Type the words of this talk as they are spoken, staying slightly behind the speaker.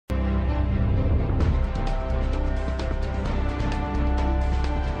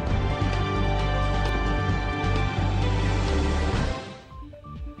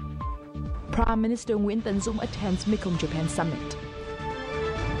Prime Minister Nguyễn Tấn Dũng attends Mekong-Japan Summit.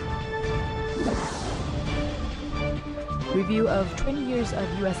 Review of 20 years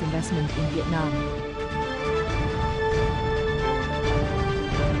of U.S. investment in Vietnam.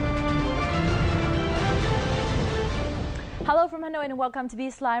 Hello from Hanoi and welcome to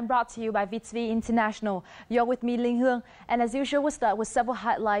Bizline, brought to you by Bizline International. You're with me, Linh Hương, and as usual, we'll start with several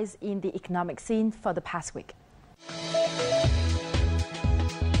highlights in the economic scene for the past week.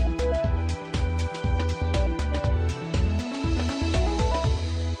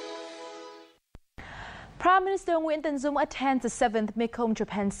 Prime Minister Nguyễn Tấn Dũng attends the 7th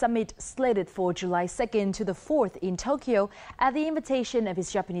Mekong-Japan Summit slated for July 2nd to the 4th in Tokyo at the invitation of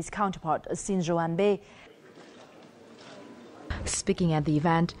his Japanese counterpart, Shinzo Abe. Speaking at the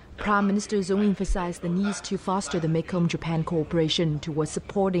event, Prime Minister Dũng emphasized the need to foster the Mekong-Japan cooperation towards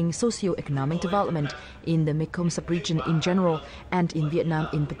supporting socio-economic development in the Mekong sub-region in general and in Vietnam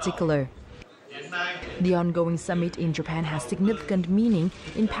in particular. The ongoing summit in Japan has significant meaning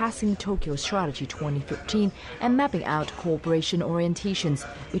in passing Tokyo Strategy 2015 and mapping out cooperation orientations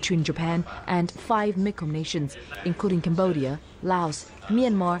between Japan and 5 Mekong nations, including Cambodia, Laos,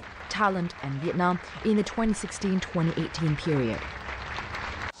 Myanmar, Thailand and Vietnam in the 2016-2018 period.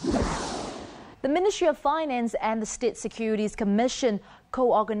 The Ministry of Finance and the State Securities Commission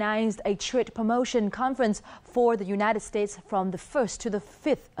co-organized a trade promotion conference for the United States from the 1st to the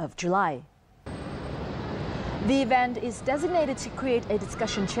 5th of July. The event is designated to create a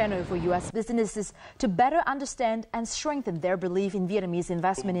discussion channel for U.S. businesses to better understand and strengthen their belief in Vietnamese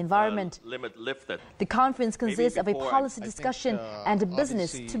investment environment. The conference consists of a policy discussion and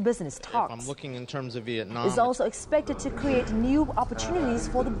business-to-business talks. I'm looking in terms of Vietnam. It's also expected to create new opportunities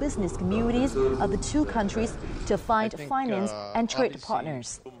for the business communities of the two countries to find finance and trade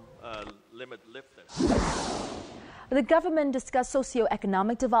partners. The government discussed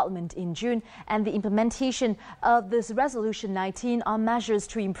socio-economic development in June and the implementation of this Resolution 19 on measures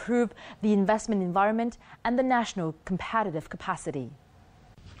to improve the investment environment and the national competitive capacity.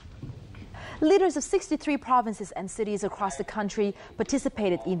 Leaders of 63 provinces and cities across the country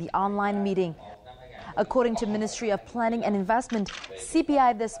participated in the online meeting. According to Ministry of Planning and Investment,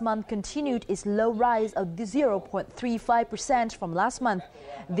 CPI this month continued its low rise of 0.35% from last month.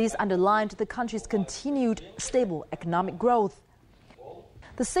 This underlined the country's continued stable economic growth.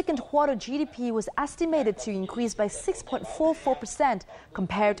 The second quarter GDP was estimated to increase by 6.44%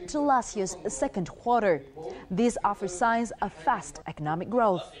 compared to last year's second quarter. This offers signs of fast economic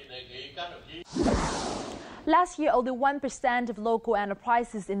growth. Last year, only 1% of local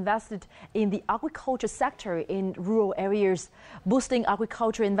enterprises invested in the agriculture sector in rural areas. Boosting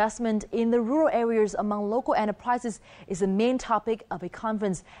agriculture investment in the rural areas among local enterprises is the main topic of a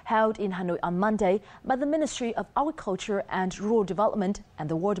conference held in Hanoi on Monday by the Ministry of Agriculture and Rural Development and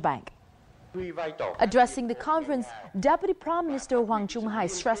the World Bank. Addressing the conference, Deputy Prime Minister Hoàng Trung Hải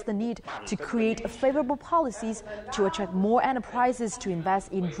stressed the need to create favorable policies to attract more enterprises to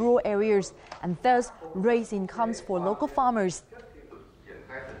invest in rural areas and thus raise incomes for local farmers.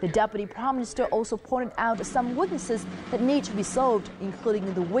 The Deputy Prime Minister also pointed out some weaknesses that need to be solved,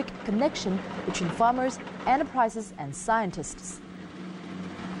 including the weak connection between farmers, enterprises and scientists.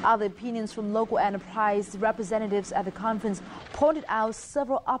 Other opinions from local enterprise representatives at the conference pointed out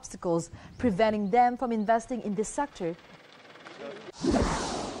several obstacles preventing them from investing in this sector.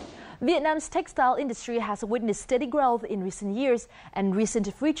 Vietnam's textile industry has witnessed steady growth in recent years, and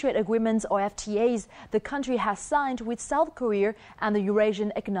recent free trade agreements or FTAs the country has signed with South Korea and the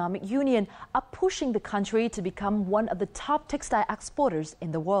Eurasian Economic Union are pushing the country to become one of the top textile exporters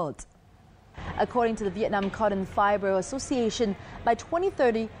in the world. According to the Vietnam Cotton Fiber Association, by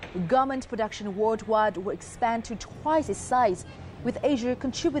 2030, garment production worldwide will expand to twice its size, with Asia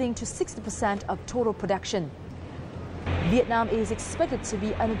contributing to 60% of total production. Vietnam is expected to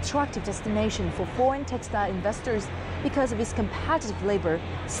be an attractive destination for foreign textile investors because of its competitive labor,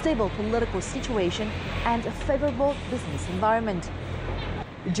 stable political situation, and a favorable business environment.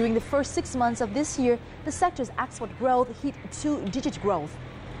 During the first 6 months of this year, the sector's export growth hit 2-digit growth.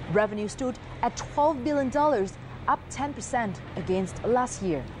 Revenue stood at $12 billion, up 10% against last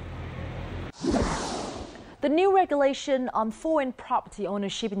year. The new regulation on foreign property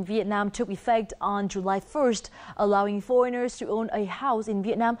ownership in Vietnam took effect on July 1st, allowing foreigners to own a house in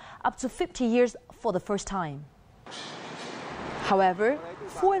Vietnam up to 50 years for the first time. However,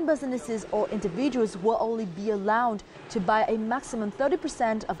 foreign businesses or individuals will only be allowed to buy a maximum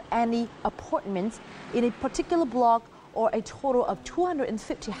 30% of any apartments in a particular block or a total of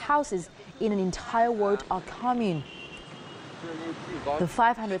 250 houses in an entire ward or commune. The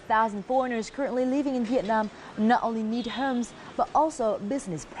 500,000 foreigners currently living in Vietnam not only need homes but also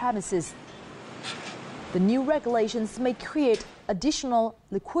business premises. The new regulations may create additional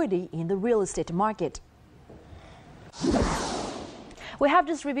liquidity in the real estate market. We have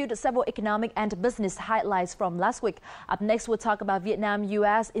just reviewed several economic and business highlights from last week. Up next, we'll talk about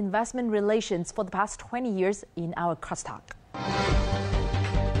Vietnam-U.S. investment relations for the past 20 years in our crosstalk.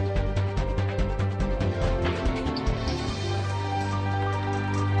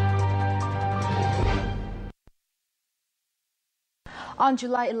 On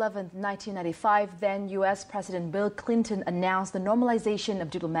July 11, 1995, then U.S. President Bill Clinton announced the normalization of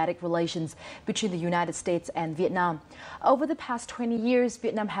diplomatic relations between the United States and Vietnam. Over the past 20 years,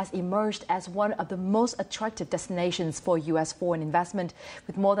 Vietnam has emerged as one of the most attractive destinations for U.S. foreign investment,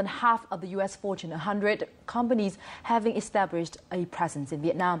 with more than half of the U.S. Fortune 100 companies having established a presence in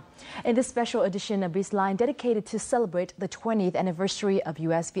Vietnam. In this special edition of Bizline, dedicated to celebrate the 20th anniversary of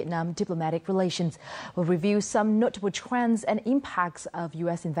U.S.-Vietnam diplomatic relations, we'll review some notable trends and impacts of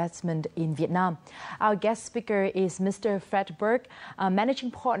U.S. investment in Vietnam. Our guest speaker is Mr. Fred Burke,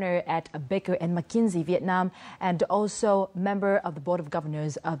 managing partner at Baker & McKinsey Vietnam, and also member of the Board of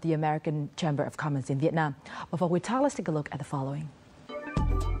Governors of the American Chamber of Commerce in Vietnam. Before we talk, let's take a look at the following.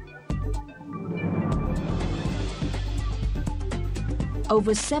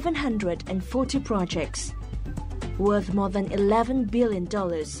 Over 740 projects, worth more than $11 billion.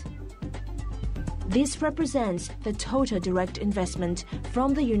 This represents the total direct investment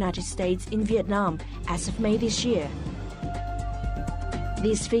from the United States in Vietnam as of May this year.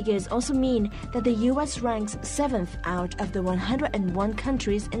 These figures also mean that the U.S. ranks 7th out of the 101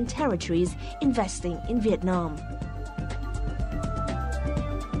 countries and territories investing in Vietnam.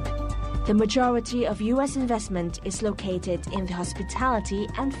 The majority of U.S. investment is located in the hospitality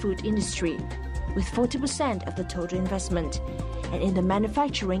and food industry, with 40% of the total investment, and in the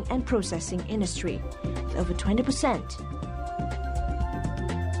manufacturing and processing industry, with over 20%.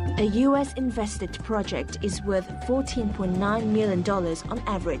 A U.S. invested project is worth $14.9 million on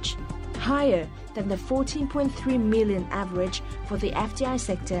average, higher than the $14.3 million average for the FDI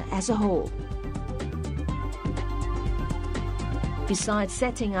sector as a whole. Besides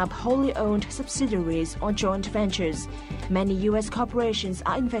setting up wholly owned subsidiaries or joint ventures, many U.S. corporations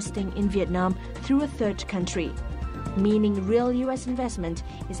are investing in Vietnam through a third country, meaning real U.S. investment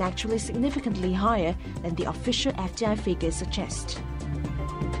is actually significantly higher than the official FDI figures suggest.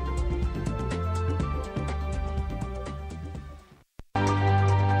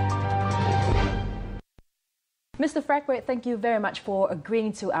 Mr. Fred Burke, thank you very much for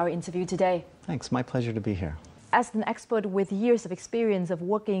agreeing to our interview today. Thanks, my pleasure to be here. As an expert with years of experience of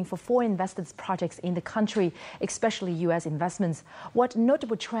working for foreign investors projects in the country, especially U.S. investments, what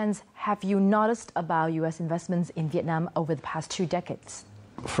notable trends have you noticed about U.S. investments in Vietnam over the past 2 decades?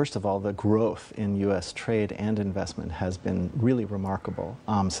 First of all, the growth in U.S. trade and investment has been really remarkable.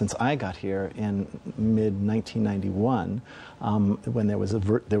 Since I got here in mid-1991, when there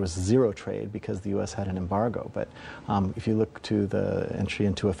was zero trade because the U.S. had an embargo. But if you look to the entry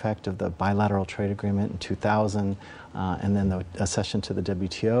into effect of the bilateral trade agreement in 2000, and then the accession to the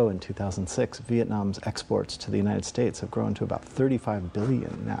WTO in 2006, Vietnam's exports to the United States have grown to about $35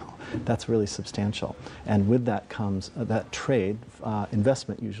 billion now. That's really substantial. And with that comes that trade,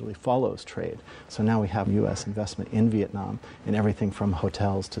 investment usually follows trade. So now we have U.S. investment in Vietnam in everything from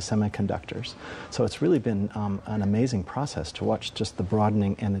hotels to semiconductors. So it's really been an amazing process to watch just the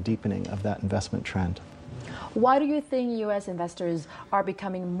broadening and the deepening of that investment trend. Why do you think U.S. investors are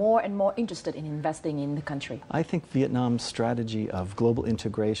becoming more and more interested in investing in the country? I think Vietnam's strategy of global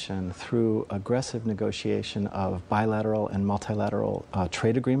integration through aggressive negotiation of bilateral and multilateral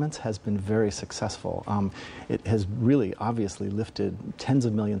trade agreements has been very successful. It has really obviously lifted tens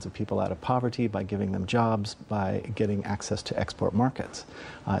of millions of people out of poverty by giving them jobs, by getting access to export markets.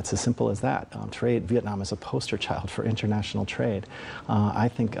 It's as simple as that. Vietnam is a poster child for international trade. I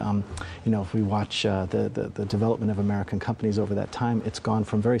think, if we watch the development of American companies over that time, it's gone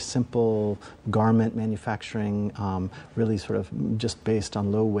from very simple garment manufacturing, really sort of just based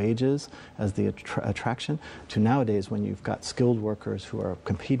on low wages as the attraction, to nowadays when you've got skilled workers who are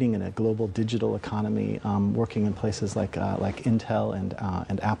competing in a global digital economy, working in places like Intel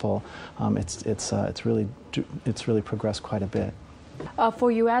and Apple. It's really progressed quite a bit. For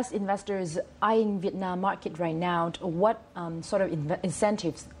U.S. investors eyeing Vietnam market right now, what sort of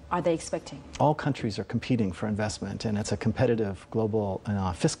incentives are they expecting? All countries are competing for investment, and it's a competitive global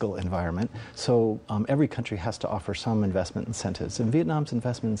fiscal environment. So every country has to offer some investment incentives. And Vietnam's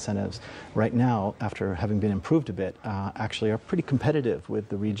investment incentives right now, after having been improved a bit, actually are pretty competitive with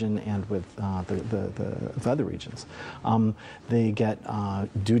the region and with the other regions. They get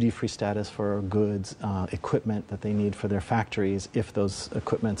duty-free status for goods, equipment that they need for their factories. If those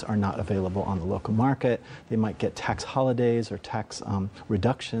equipments are not available on the local market, they might get tax holidays or tax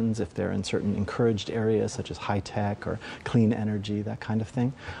reductions if they're in certain encouraged areas such as high-tech or clean energy, that kind of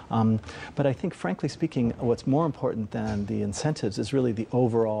thing. But I think, frankly speaking, what's more important than the incentives is really the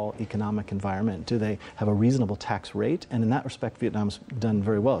overall economic environment. Do they have a reasonable tax rate? And in that respect, Vietnam's done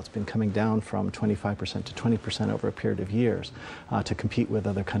very well. It's been coming down from 25% to 20% over a period of years to compete with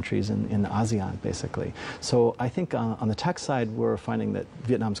other countries in ASEAN, basically. So I think on the tax side, we're finding that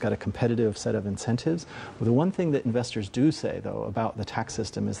Vietnam's got a competitive set of incentives. The one thing that investors do say, though, about the tax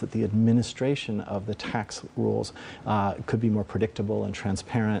system is that the administration of the tax rules could be more predictable and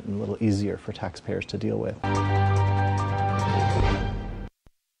transparent and a little easier for taxpayers to deal with.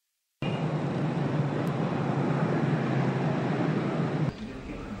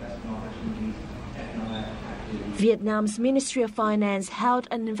 Vietnam's Ministry of Finance held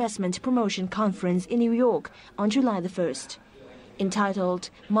an investment promotion conference in New York on July the 1st.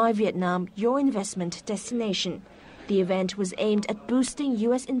 Entitled My Vietnam, Your Investment Destination, the event was aimed at boosting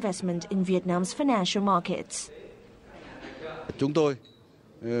U.S. investment in Vietnam's financial markets. Chúng tôi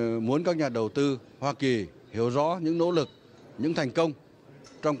muốn các nhà đầu tư Hoa Kỳ hiểu rõ những nỗ lực, những thành công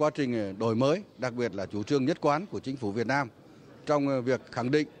trong quá trình đổi mới, đặc biệt là chủ trương nhất quán của chính phủ Việt Nam trong việc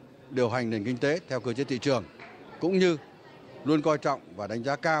khẳng định điều hành nền kinh tế theo cơ chế thị trường, cũng như luôn coi trọng và đánh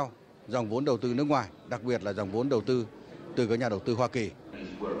giá cao dòng vốn đầu tư nước ngoài, đặc biệt là dòng vốn đầu tư từ các nhà đầu tư Hoa Kỳ.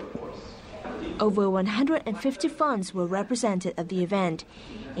 Over 150 funds were represented at the event,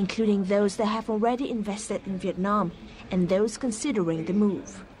 including those that have already invested in Vietnam and those considering the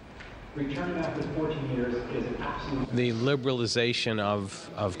move. The liberalization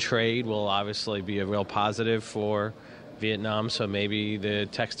of trade will obviously be a real positive for Vietnam, so maybe the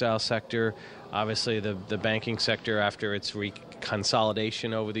textile sector, obviously the banking sector after its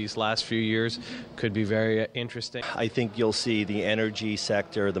consolidation over these last few years could be very interesting. I think you'll see the energy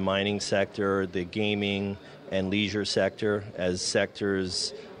sector, the mining sector, the gaming and leisure sector as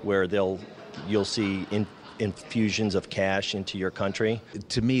sectors where you'll see infusions of cash into your country.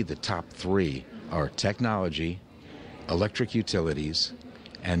 To me, the top three are technology, electric utilities,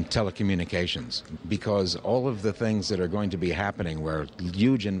 and telecommunications, because all of the things that are going to be happening where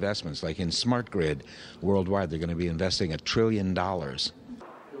huge investments, like in smart grid worldwide, they're going to be investing $1 trillion.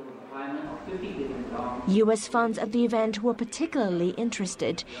 U.S. funds at the event were particularly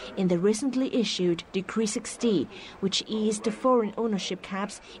interested in the recently issued Decree 60, which eased the foreign ownership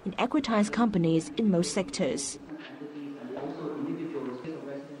caps in equitized companies in most sectors.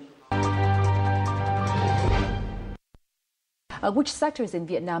 Which sectors in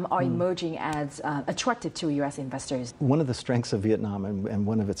Vietnam are emerging as attractive to U.S. investors? One of the strengths of Vietnam and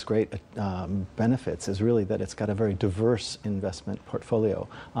one of its great benefits is really that it's got a very diverse investment portfolio.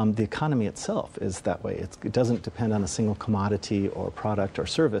 The economy itself is that way. It doesn't depend on a single commodity or product or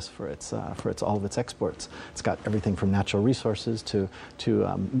service for all of its exports. It's got everything from natural resources to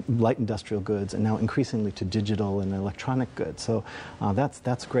light industrial goods, and now increasingly to digital and electronic goods. So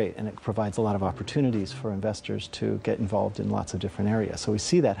that's great, and it provides a lot of opportunities for investors to get involved in lots of different areas. So we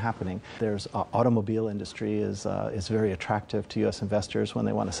see that happening. There's automobile industry is very attractive to U.S. investors when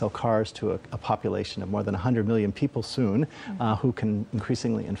they want to sell cars to a population of more than 100 million people soon who can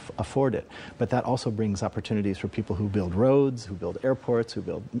increasingly afford it. But that also brings opportunities for people who build roads, who build airports, who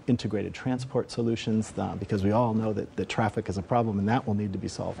build integrated transport solutions, because we all know that traffic is a problem and that will need to be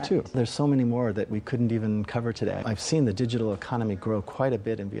solved too. There's so many more that we couldn't even cover today. I've seen the digital economy grow quite a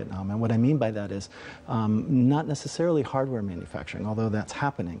bit in Vietnam, and what I mean by that is not necessarily hardware manufacturing, although that's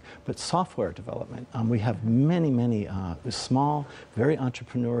happening, but software development. We have many small, very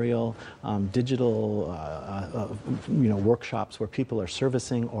entrepreneurial digital workshops where people are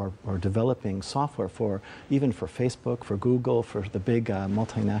servicing or developing software even for Facebook, for Google, for the big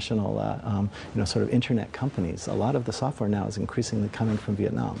multinational sort of internet companies. A lot of the software now is increasingly coming from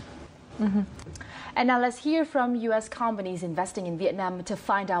Vietnam. Mm-hmm. And now let's hear from U.S. companies investing in Vietnam to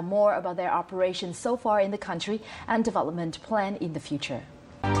find out more about their operations so far in the country and development plan in the future.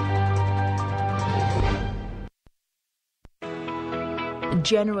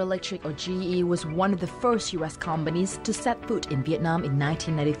 General Electric, or GE, was one of the first U.S. companies to set foot in Vietnam in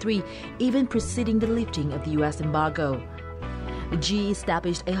 1993, even preceding the lifting of the U.S. embargo. GE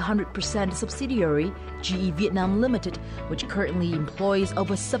established a 100% subsidiary, GE Vietnam Limited, which currently employs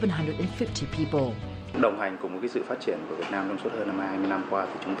over 750 people. Đồng hành cùng với cái sự phát triển của Việt Nam trong suốt hơn 20 năm qua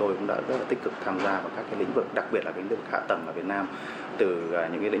thì chúng tôi cũng đã rất là tích cực tham gia vào các cái lĩnh vực, đặc biệt là cái lĩnh vực hạ tầng ở Việt Nam, từ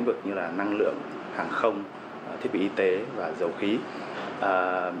những cái lĩnh vực như là năng lượng, hàng không, thiết bị y tế và dầu khí.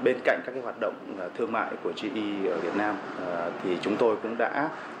 Bên cạnh các cái hoạt động thương mại của GE ở Việt Nam thì chúng tôi cũng đã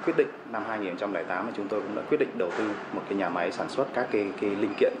quyết định năm 2008 thì chúng tôi cũng đã quyết định đầu tư một cái nhà máy sản xuất các cái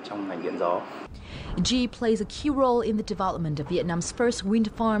linh kiện trong ngành điện gió. GE plays a key role in the development of Vietnam's first wind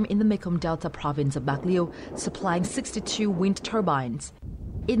farm in the Mekong Delta province of Bạc Liêu, supplying 62 wind turbines.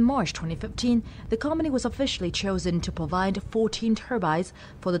 In March 2015, the company was officially chosen to provide 14 turbines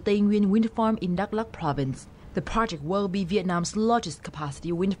for the Tây Nguyên wind farm in Đắk Lắk province. The project will be Vietnam's largest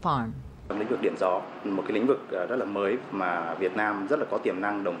capacity wind farm. Lĩnh vực điện gió, một cái lĩnh vực rất là mới mà Việt Nam rất là có tiềm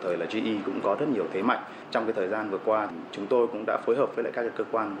năng, đồng thời là GE cũng có rất nhiều thế mạnh. Trong cái thời gian vừa qua, chúng tôi cũng đã phối hợp với lại các cái cơ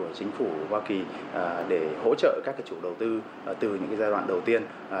quan của chính phủ Hoa Kỳ để hỗ trợ các cái chủ đầu tư từ những cái giai đoạn đầu tiên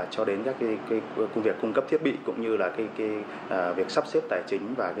cho đến các cái công việc cung cấp thiết bị cũng như là cái việc sắp xếp tài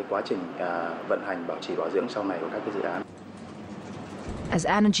chính và cái quá trình vận hành, bảo trì, bảo dưỡng sau này của các cái dự án. As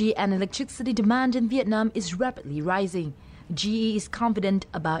energy and electricity demand in Vietnam is rapidly rising, GE is confident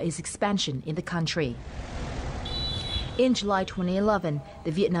about its expansion in the country. In July 2011,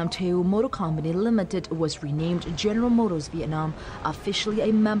 the Vietnam Teu Motor Company Limited was renamed General Motors Vietnam, officially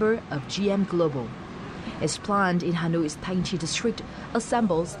a member of GM Global. Its plant in Hanoi's Thanh Chi district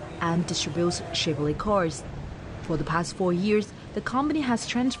assembles and distributes Chevrolet cars. For the past 4 years, the company has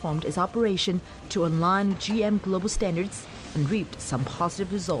transformed its operation to align with GM Global standards and reaped some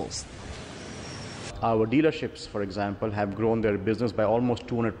positive results. Our dealerships, for example, have grown their business by almost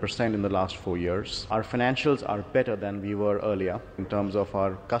 200% in the last 4 years. Our financials are better than we were earlier in terms of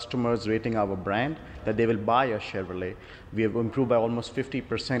our customers rating our brand, that they will buy a Chevrolet. We have improved by almost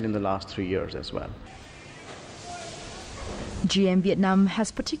 50% in the last 3 years as well. GM Vietnam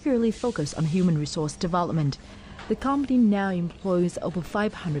has particularly focused on human resource development. The company now employs over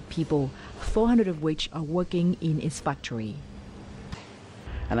 500 people, 400 of which are working in its factory.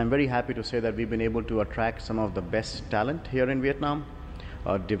 And I'm very happy to say that we've been able to attract some of the best talent here in Vietnam,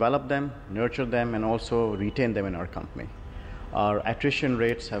 develop them, nurture them, and also retain them in our company. Our attrition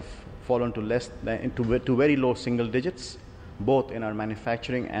rates have fallen to very low single digits, both in our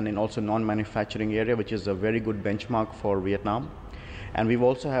manufacturing and in also non-manufacturing area, which is a very good benchmark for Vietnam. And we've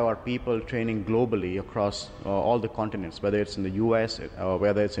also have our people training globally across all the continents, whether it's in the US,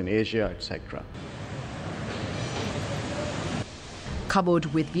 whether it's in Asia, etc.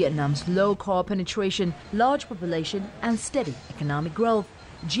 Coupled with Vietnam's low car penetration, large population, and steady economic growth,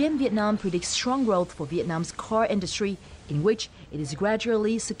 GM Vietnam predicts strong growth for Vietnam's car industry, in which it has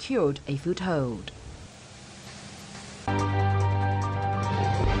gradually secured a foothold.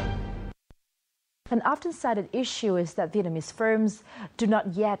 An often cited issue is that Vietnamese firms do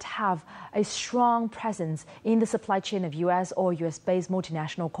not yet have a strong presence in the supply chain of US or US-based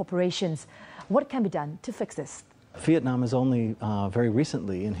multinational corporations. What can be done to fix this? Vietnam has only very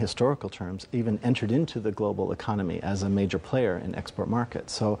recently, in historical terms, even entered into the global economy as a major player in export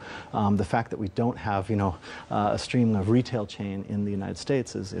markets. So the fact that we don't have, a stream of retail chain in the United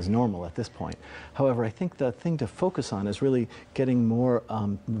States is normal at this point. However, I think the thing to focus on is really getting more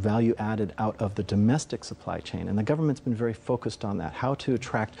value added out of the domestic supply chain. And the government's been very focused on that, how to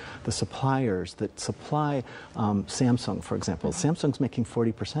attract the suppliers that supply Samsung, for example. Samsung's making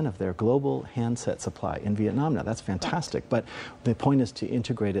 40% of their global handset supply in Vietnam now. That's fantastic, but the point is to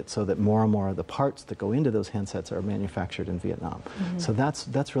integrate it so that more and more of the parts that go into those handsets are manufactured in Vietnam. So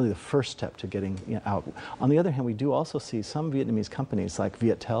that's really the first step to getting out. On the other hand, we do also see some Vietnamese companies like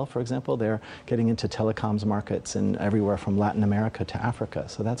Viettel, for example, they're getting into telecoms markets and everywhere from Latin America to Africa.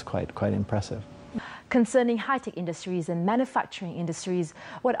 So that's quite impressive. Concerning high-tech industries and manufacturing industries,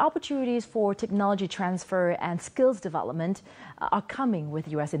 what opportunities for technology transfer and skills development are coming with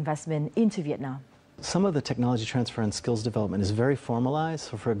U.S. investment into Vietnam? Some of the technology transfer and skills development is very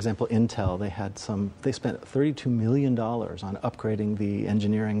formalized. So, for example, Intel, they spent $32 million on upgrading the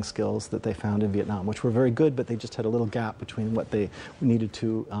engineering skills that they found in Vietnam, which were very good, but they just had a little gap between what they needed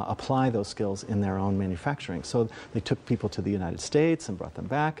to apply those skills in their own manufacturing. So they took people to the United States and brought them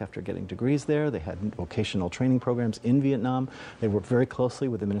back after getting degrees there. They had vocational training programs in Vietnam. They worked very closely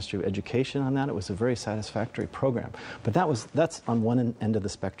with the Ministry of Education on that. It was a very satisfactory program. But that's on one end of the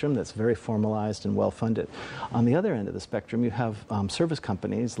spectrum. That's very formalized and well self-funded. On the other end of the spectrum, you have service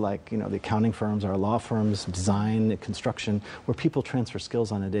companies like the accounting firms, our law firms, design, construction, where people transfer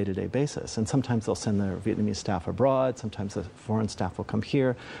skills on a day-to-day basis. And sometimes they'll send their Vietnamese staff abroad, sometimes the foreign staff will come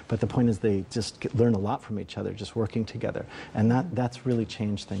here, but the point is they just learn a lot from each other just working together. And that's really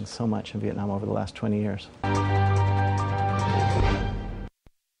changed things so much in Vietnam over the last 20 years.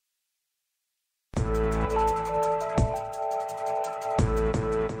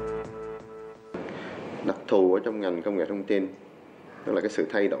 Đặc thù ở trong ngành công nghệ thông tin đó là cái sự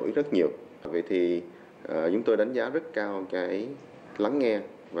thay đổi rất nhiều. Vậy thì chúng tôi đánh giá rất cao cái lắng nghe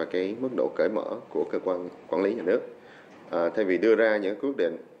và cái mức độ cởi mở của cơ quan quản lý nhà nước. Thay vì đưa ra những quyết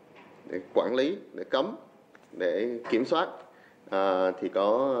định để quản lý, để cấm, để kiểm soát, thì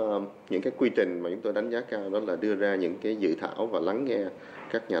có những cái quy trình mà chúng tôi đánh giá cao, đó là đưa ra những cái dự thảo và lắng nghe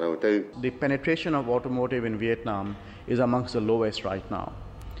các nhà đầu tư. The penetration of automotive in Vietnam is amongst the lowest right now,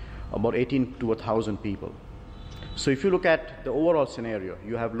 about 18 to 1,000 people. So if you look at the overall scenario,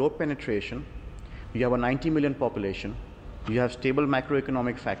 you have low penetration, you have a 90 million population, you have stable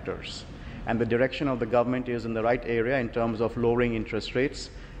macroeconomic factors, and the direction of the government is in the right area in terms of lowering interest rates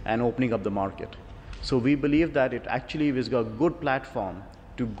and opening up the market. So we believe that it actually has got a good platform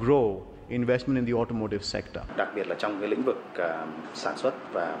to grow investment in the automotive sector. Đặc biệt là trong cái lĩnh vực sản xuất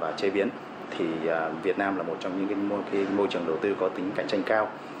và chế biến thì Việt Nam là một trong những cái môi trường đầu tư có tính cạnh tranh cao.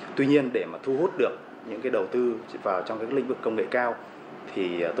 Tuy nhiên để mà thu hút được những cái đầu tư vào trong cái lĩnh vực công nghệ cao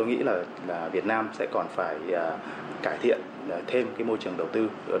thì tôi nghĩ là Việt Nam sẽ còn phải cải thiện thêm cái môi trường đầu tư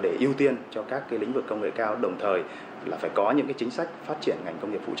để ưu tiên cho các cái lĩnh vực công nghệ cao, đồng thời là phải có những cái chính sách phát triển ngành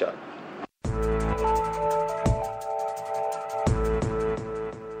công nghiệp phụ trợ.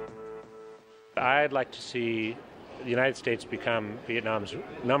 I'd like to see the United States become Vietnam's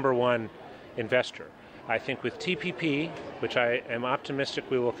number one investor. I think with TPP, which I am optimistic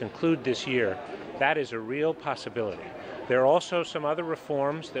we will conclude this year, that is a real possibility. There are also some other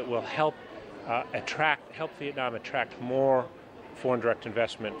reforms that will help Vietnam attract more foreign direct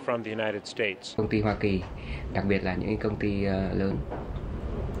investment from the United States. Công ty Hoa Kỳ, đặc biệt là những công ty lớn,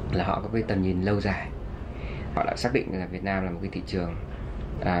 là họ có cái tầm nhìn lâu dài. Họ đã xác định là Việt Nam là một cái thị trường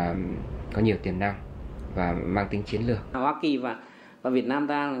có nhiều tiềm năng và mang tính chiến lược. Hoa Kỳ và Việt Nam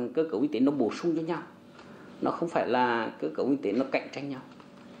ta là cơ cấu kinh tế nó bổ sung cho nhau, nó không phải là cơ cấu kinh tế nó cạnh tranh nhau.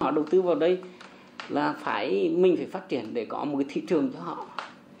 Họ đầu tư vào đây là mình phải phát triển để có một cái thị trường cho họ,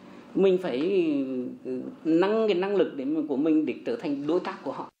 mình phải nâng cái năng lực của mình để trở thành đối tác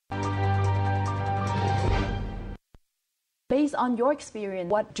của họ. Based on your experience,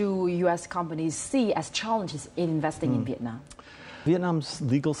 what do U.S. companies see as challenges in investing in Vietnam? Vietnam's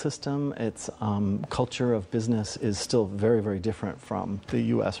legal system, its culture of business is still very, very different from the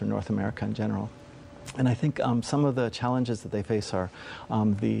U.S. or North America in general. And I think some of the challenges that they face are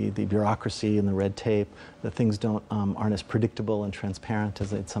the bureaucracy and the red tape. The things aren't as predictable and transparent as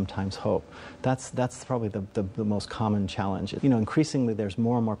they'd sometimes hope. That's probably the most common challenge. Increasingly there's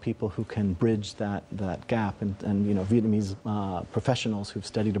more and more people who can bridge that gap, and Vietnamese professionals who've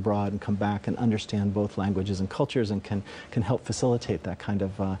studied abroad and come back and understand both languages and cultures and can help facilitate that kind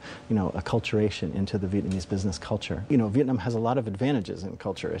of acculturation into the Vietnamese business culture. Vietnam has a lot of advantages in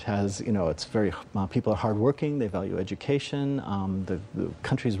culture. It has, it's very people are hardworking. They value education. The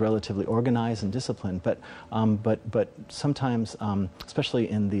country's relatively organized and disciplined, but sometimes, especially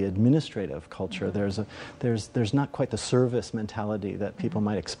in the administrative culture, there's not quite the service mentality that people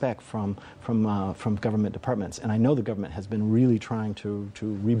might expect from government departments. And I know the government has been really trying to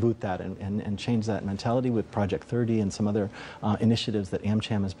reboot that and change that mentality with Project 30 and some other initiatives that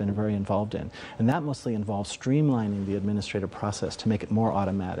AmCham has been very involved in. And that mostly involves streamlining the administrative process to make it more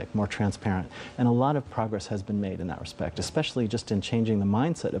automatic, more transparent. And a lot of progress has been made in that respect, especially just in changing the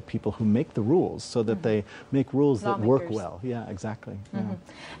mindset of people who make the rules so that they make rules that work well. Yeah, exactly. Yeah.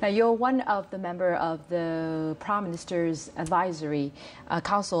 Now, you're one of the member of the Prime Minister's Advisory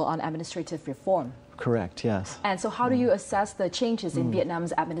Council on Administrative Reform. Correct, yes. And so how do you assess the changes in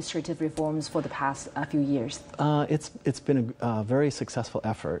Vietnam's administrative reforms for the past few years? It's been a very successful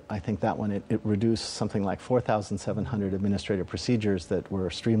effort. I think that one, it reduced something like 4,700 administrative procedures that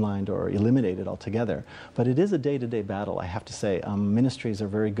were streamlined or eliminated altogether. But it is a day-to-day battle, I have to say. Ministries are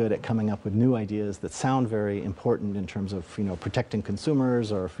very good at coming up with new ideas that sound very important in terms of protecting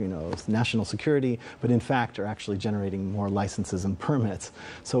consumers or national security, but in fact are actually generating more licenses and permits.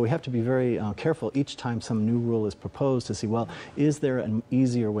 So we have to be very careful each time some new rule is proposed to see, well, is there an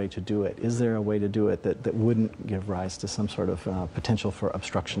easier way to do it? Is there a way to do it that wouldn't give rise to some sort of potential for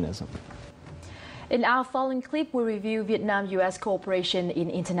obstructionism? In our following clip, we review Vietnam-U.S. cooperation in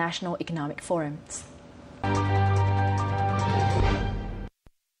international economic forums.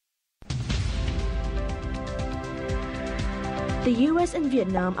 The US and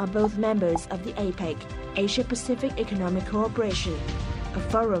Vietnam are both members of the APEC, Asia-Pacific Economic Cooperation, a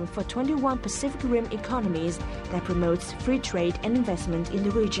forum for 21 Pacific Rim economies that promotes free trade and investment in the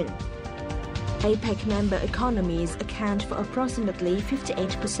region. APEC member economies account for approximately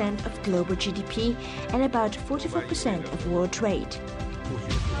 58% of global GDP and about 44% of world trade.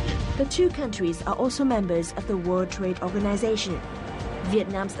 The two countries are also members of the World Trade Organization.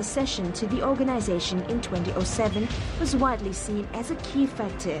 Vietnam's accession to the organization in 2007 was widely seen as a key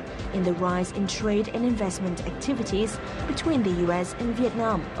factor in the rise in trade and investment activities between the US and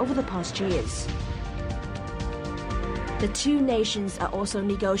Vietnam over the past years. The two nations are also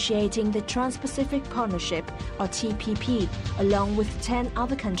negotiating the Trans-Pacific Partnership, or TPP, along with 10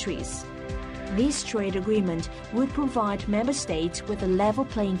 other countries. This trade agreement would provide member states with a level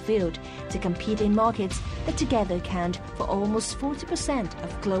playing field to compete in markets that together account for almost 40%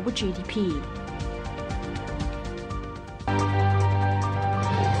 of global GDP.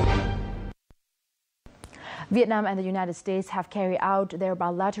 Vietnam and the United States have carried out their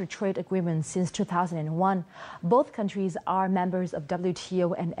bilateral trade agreements since 2001. Both countries are members of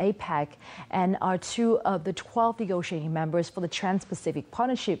WTO and APEC and are two of the 12 negotiating members for the Trans-Pacific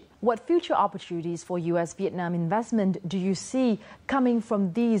Partnership. What future opportunities for U.S.-Vietnam investment do you see coming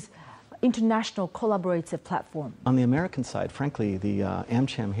from these international collaborative platform? On the American side, frankly, the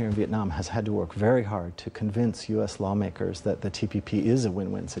AmCham here in Vietnam has had to work very hard to convince U.S. lawmakers that the TPP is a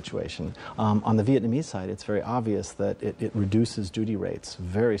win-win situation. On the Vietnamese side, it's very obvious that it reduces duty rates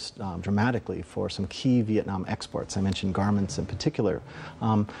very dramatically for some key Vietnam exports. I mentioned garments in particular.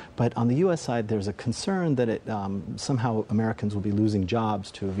 But on the U.S. side, there's a concern that somehow Americans will be losing jobs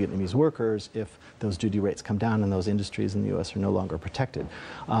to Vietnamese workers if those duty rates come down and those industries in the U.S. are no longer protected.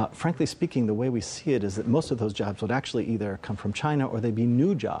 Frankly speaking, the way we see it is that most of those jobs would actually either come from China or they'd be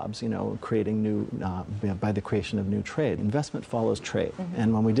new jobs, creating new, by the creation of new trade. Investment follows trade. Mm-hmm.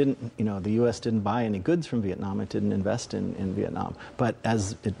 And when we didn't, the U.S. didn't buy any goods from Vietnam, it didn't invest in Vietnam. But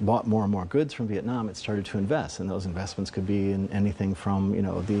as it bought more and more goods from Vietnam, it started to invest. And those investments could be in anything from,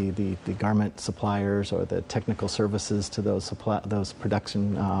 the garment suppliers or the technical services to those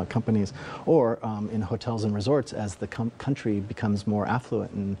production companies, or in hotels and resorts as the country becomes more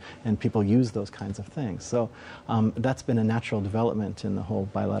affluent and people use those kinds of things. So that's been a natural development in the whole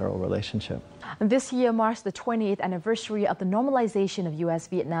bilateral relationship. This year marks the 28th anniversary of the normalization of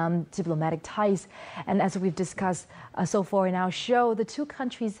U.S.-Vietnam diplomatic ties. And as we've discussed so far in our show, the two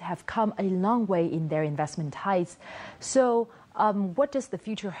countries have come a long way in their investment ties. So what does the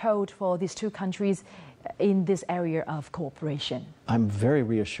future hold for these two countries in this area of cooperation? I'm very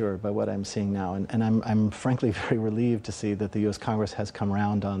reassured by what I'm seeing now, and I'm frankly very relieved to see that the U.S. Congress has come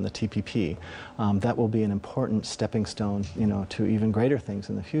around on the TPP. That will be an important stepping stone, to even greater things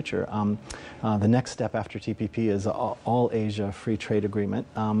in the future. The next step after TPP is all Asia free trade agreement,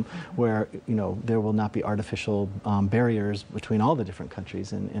 where there will not be artificial barriers between all the different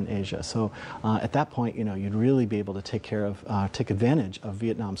countries in Asia. So at that point, you'd really be able to take advantage of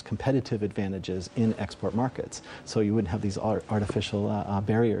Vietnam's competitive advantages in export markets. So you wouldn't have these artificial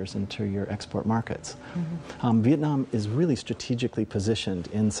barriers into your export markets. Mm-hmm. Vietnam is really strategically positioned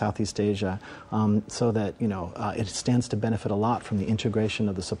in Southeast Asia, so that it stands to benefit a lot from the integration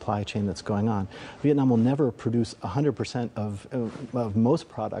of the supply chain that's going on. Vietnam will never produce 100% of most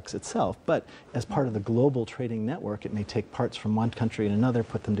products itself, but as part of the global trading network, it may take parts from one country and another,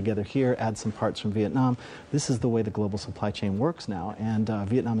 put them together here, add some parts from Vietnam. This is the way the global supply chain works now, and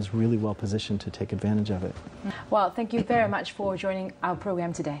Vietnam is really well positioned to take advantage of it. Well, thank you very much for joining our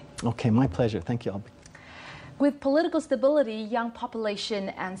program today. Okay, my pleasure. Thank you all. With political stability, young population,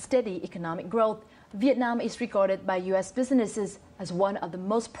 and steady economic growth, Vietnam is regarded by U.S. businesses as one of the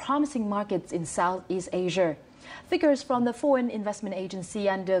most promising markets in Southeast Asia. Figures from the Foreign Investment Agency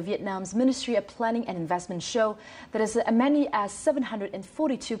under Vietnam's Ministry of Planning and Investment show that as many as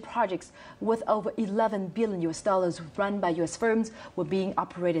 742 projects worth over $11 billion run by U.S. firms were being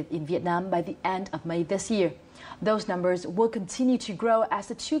operated in Vietnam by the end of May this year. Those numbers will continue to grow as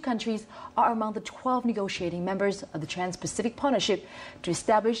the two countries are among the 12 negotiating members of the Trans-Pacific Partnership to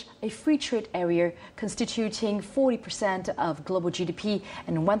establish a free trade area constituting 40% of global GDP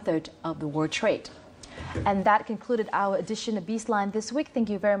and 1/3 of the world trade. And that concluded our edition of Bizline this week. Thank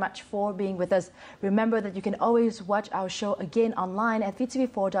you very much for being with us. Remember that you can always watch our show again online at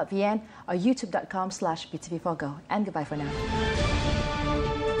vtv4.vn or youtube.com/vtv4go. And goodbye for now.